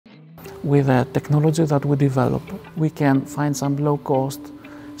with the technology that we develop, we can find some low-cost,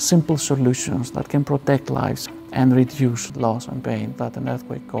 simple solutions that can protect lives and reduce loss and pain that an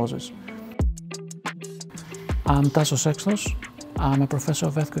earthquake causes. I'm Anastasios Sextos. I'm a professor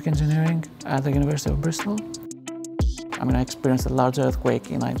of earthquake engineering at the University of Bristol. I experienced a large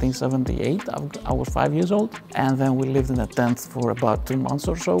earthquake in 1978. I was 5 years old, and then we lived in a tent for about 2 months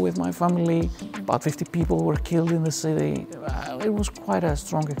or so with my family. About 50 people were killed in the city. It was quite a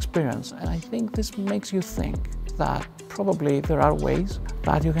strong experience, and I think this makes you think that probably there are ways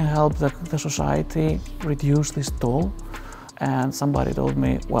that you can help the society reduce this toll. And somebody told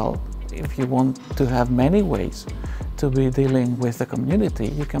me, well, if you want to have many ways to be dealing with the community,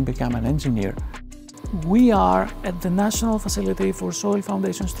 you can become an engineer. We are at the National Facility for Soil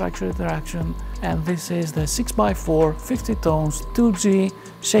Foundation Structure Interaction, and this is the 6x4, 50 tons, 2G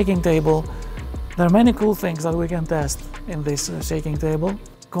shaking table. There are many cool things that we can test in this shaking table.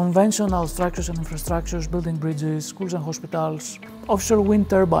 Conventional structures and infrastructures, building bridges, schools and hospitals, offshore wind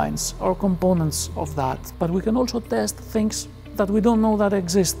turbines or components of that. But we can also test things that we don't know that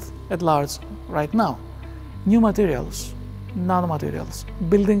exist at large right now. New materials, nanomaterials,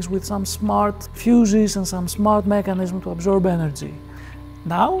 buildings with some smart fuses and some smart mechanism to absorb energy.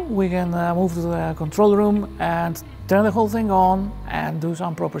 Now we can move to the control room and turn the whole thing on and do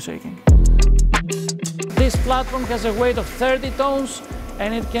some proper shaking. This platform has a weight of 30 tons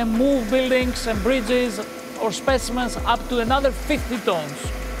and it can move buildings and bridges or specimens up to another 50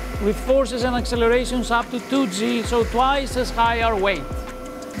 tons with forces and accelerations up to 2G, so twice as high our weight.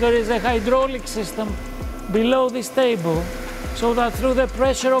 There is a hydraulic system below this table, so that through the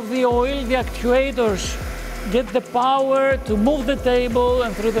pressure of the oil, the actuators get the power to move the table,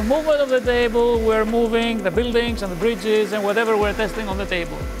 and through the movement of the table, we're moving the buildings and the bridges and whatever we're testing on the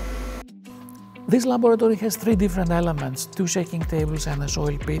table. This laboratory has 3 different elements, 2 shaking tables and a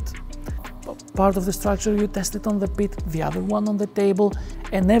soil pit. Part of the structure you test it on the pit, the other one on the table,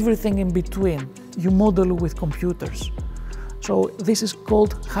 and everything in between you model with computers. So this is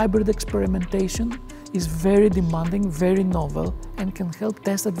called hybrid experimentation. Is very demanding, very novel, and can help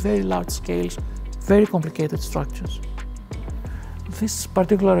test at very large scales, very complicated structures. This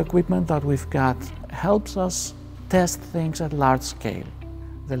particular equipment that we've got helps us test things at large scale.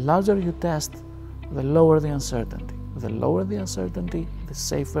 The larger you test, the lower the uncertainty. The lower the uncertainty, the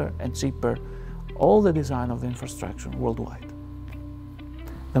safer and cheaper all the design of the infrastructure worldwide.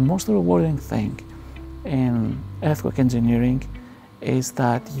 The most rewarding thing in earthquake engineering is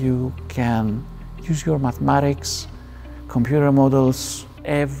that you can use your mathematics, computer models,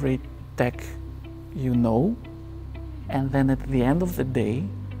 every tech you know, and then at the end of the day,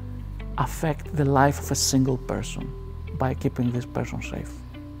 affect the life of a single person by keeping this person safe.